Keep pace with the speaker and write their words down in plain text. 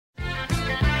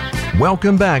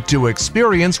Welcome back to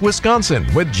Experience Wisconsin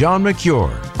with John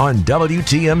McCure on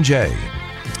WTMJ.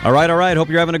 All right. Hope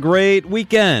you're having a great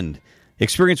weekend.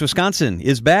 Experience Wisconsin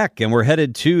is back, and we're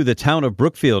headed to the town of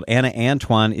Brookfield. Anna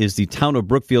Antoine is the town of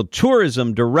Brookfield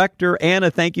Tourism Director. Anna,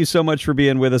 thank you so much for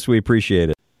being with us. We appreciate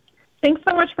it. Thanks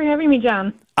so much for having me,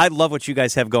 John. I love what you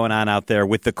guys have going on out there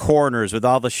with the corners, with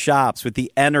all the shops, with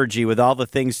the energy, with all the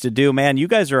things to do. Man, you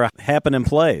guys are a happening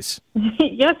place.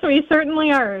 Yes, we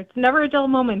certainly are. It's never a dull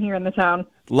moment here in the town.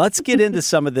 Let's get into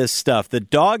some of this stuff. The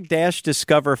Dog Dash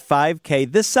Discover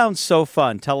 5K. This sounds so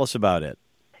fun. Tell us about it.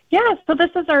 Yeah, so this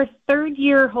is our third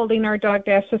year holding our Dog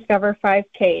Dash Discover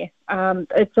 5K.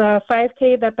 It's a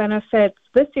 5K that benefits,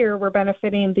 this year we're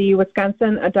benefiting the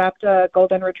Wisconsin Adopt a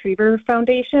Golden Retriever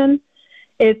Foundation.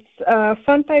 It's a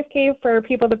fun 5K for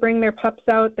people to bring their pups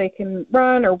out. They can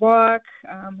run or walk.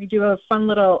 We do a fun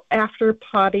little after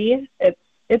potty.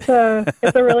 It's a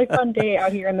really fun day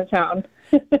out here in the town.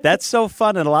 That's so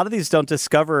fun, and a lot of these don't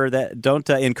encourage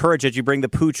that you bring the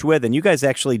pooch with, and you guys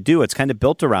actually do. It's kind of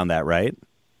built around that, right?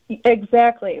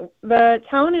 Exactly. The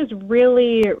town is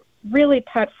really, really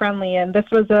pet friendly, and this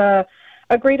was a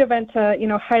great event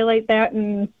to, highlight that.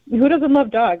 And who doesn't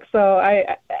love dogs? So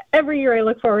every year I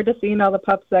look forward to seeing all the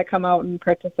pups that come out and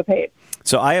participate.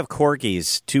 So I have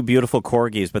corgis, 2 beautiful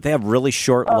corgis, but they have really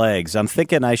short legs. I'm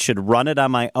thinking I should run it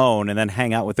on my own and then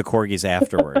hang out with the corgis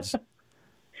afterwards.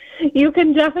 You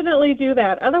can definitely do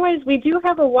that. Otherwise, we do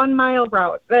have a 1-mile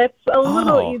route. That's a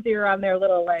little easier on their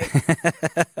little legs.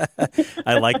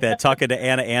 I like that. Talking to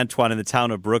Anna Antoine in the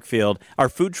town of Brookfield. Are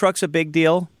food trucks a big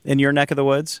deal in your neck of the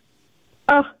woods?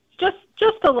 Oh,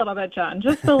 just a little bit, John.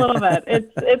 Just a little bit.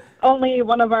 It's only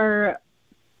one of our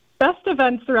best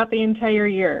events throughout the entire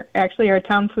year, actually, our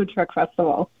Town Food Truck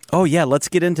Festival. Oh, yeah. Let's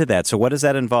get into that. So what does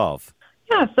that involve?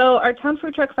 Yeah, so our Town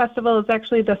Food Truck Festival is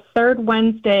actually the third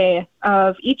Wednesday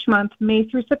of each month, May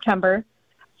through September.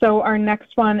 So our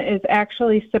next one is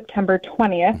actually September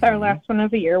 20th, our last one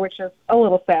of the year, which is a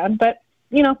little sad, but,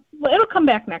 it'll come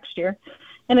back next year.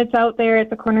 And it's out there at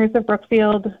the corners of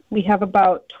Brookfield. We have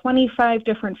about 25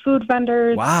 different food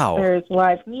vendors. Wow. There's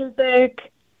live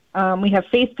music. We have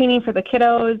face painting for the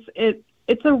kiddos.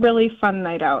 It's a really fun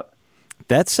night out.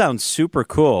 That sounds super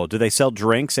cool. Do they sell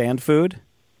drinks and food?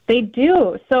 They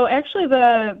do. So actually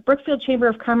the Brookfield Chamber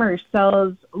of Commerce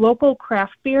sells local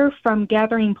craft beer from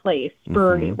Gathering Place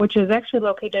Brewery, which is actually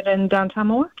located in downtown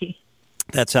Milwaukee.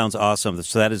 That sounds awesome.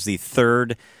 So that is the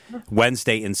third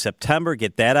Wednesday in September.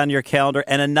 Get that on your calendar.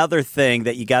 And another thing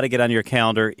that you got to get on your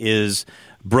calendar is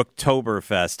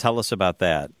Brooktoberfest. Tell us about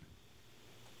that.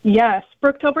 Yes,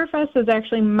 Brooktoberfest is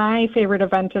actually my favorite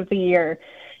event of the year.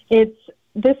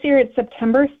 This year it's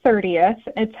September 30th.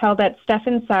 It's held at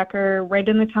Steffen Soccer right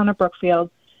in the town of Brookfield.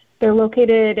 They're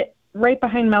located right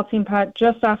behind Melting Pot,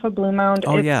 just off of Blue Mound.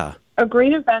 It's a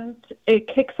great event. It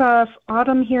kicks off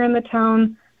autumn here in the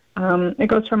town. It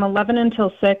goes from 11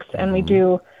 until 6, and we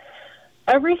do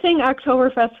everything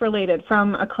Oktoberfest related,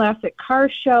 from a classic car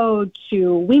show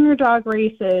to wiener dog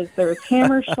races. There's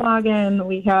Hammerschlagen.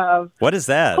 We have... What is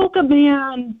that? Polka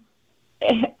Band.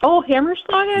 Oh,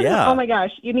 Hammerschlagen? Yeah. Oh, my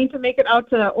gosh. You need to make it out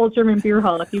to Old German Beer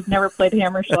Hall if you've never played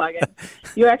Hammerschlagen.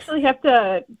 You actually have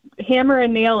to hammer a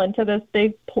nail into this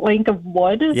big plank of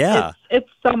wood. Yeah. It's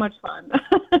so much fun.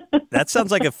 That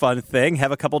sounds like a fun thing.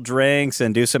 Have a couple drinks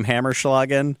and do some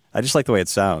Hammerschlagen. I just like the way it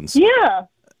sounds. Yeah.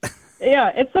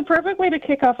 Yeah, it's the perfect way to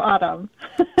kick off autumn.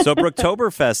 So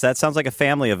Brooktoberfest, that sounds like a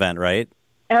family event, right?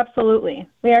 Absolutely.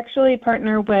 We actually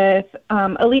partner with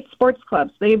Elite Sports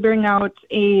Clubs. They bring out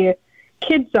a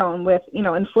kids zone with,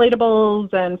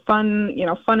 inflatables and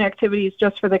fun activities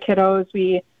just for the kiddos.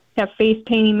 We have face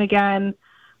painting again.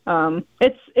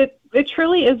 It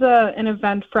truly is an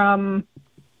event from,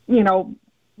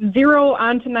 0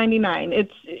 on to 99.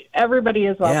 Everybody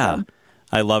is welcome. Yeah.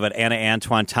 I love it. Anna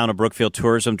Antoine, Town of Brookfield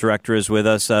Tourism Director, is with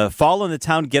us. Fall in the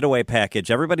Town Getaway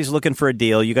Package. Everybody's looking for a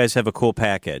deal. You guys have a cool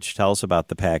package. Tell us about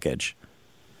the package.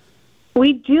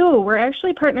 We do. We're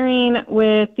actually partnering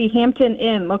with the Hampton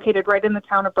Inn, located right in the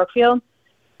town of Brookfield,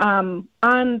 on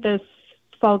this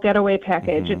fall getaway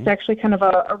package. It's actually kind of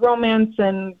a romance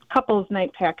and couples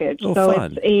night package. Oh, so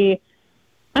fun. It's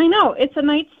a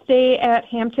night stay at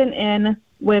Hampton Inn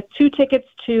with 2 tickets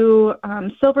to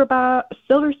Silver Spot,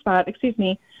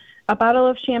 a bottle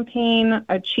of champagne,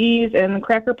 a cheese and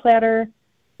cracker platter,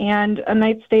 and a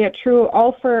night stay at True,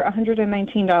 all for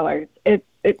 $119. It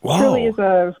truly is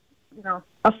a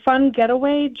fun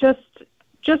getaway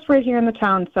just right here in the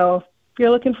town. So if you're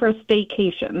looking for a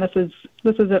staycation, this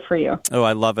is it for you. Oh,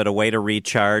 I love it. A way to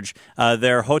recharge.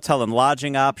 There are hotel and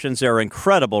lodging options. There are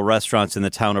incredible restaurants in the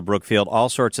town of Brookfield, all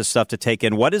sorts of stuff to take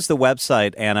in. What is the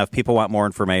website, Anna, if people want more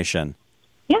information?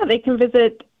 Yeah, they can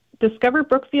visit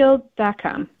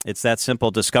discoverbrookfield.com. It's that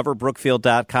simple,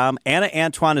 discoverbrookfield.com. Anna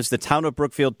Antoine is the Town of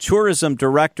Brookfield Tourism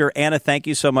Director. Anna, thank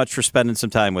you so much for spending some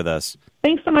time with us.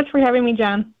 Thanks so much for having me,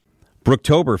 John.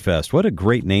 Brooktoberfest. What a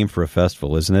great name for a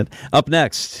festival, isn't it? Up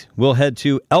next, we'll head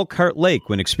to Elkhart Lake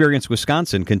when Experience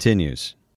Wisconsin continues.